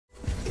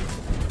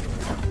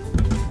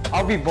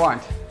I'll be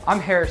blunt. I'm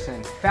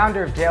Harrison,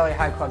 founder of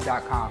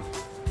DailyHighClub.com.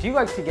 Do you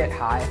like to get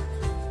high?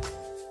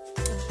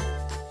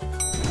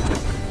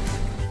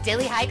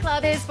 Daily High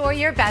Club is for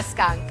your best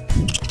skunk.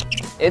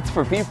 It's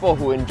for people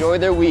who enjoy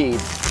their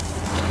weed.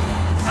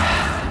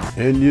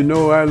 And you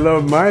know I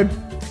love my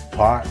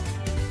pot.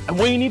 And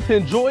when you need to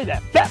enjoy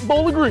that fat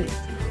bowl of greens.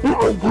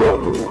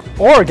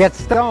 Or get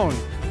stoned.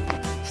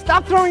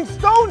 Stop throwing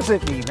stones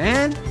at me,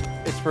 man.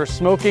 It's for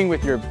smoking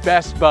with your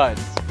best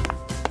buds.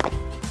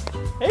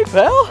 Hey,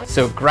 pal.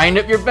 So grind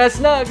up your best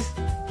nugs.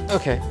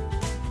 Okay.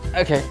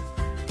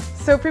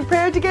 So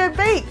prepare to get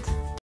baked.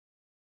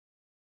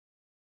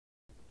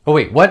 Oh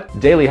wait, what?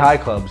 Daily High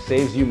Club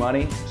saves you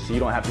money so you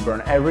don't have to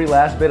burn every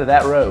last bit of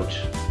that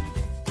roach.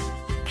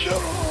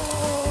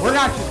 We're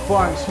not just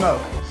blowing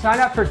smoke. Sign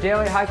up for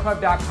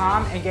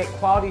DailyHighClub.com and get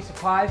quality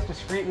supplies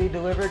discreetly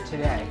delivered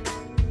today.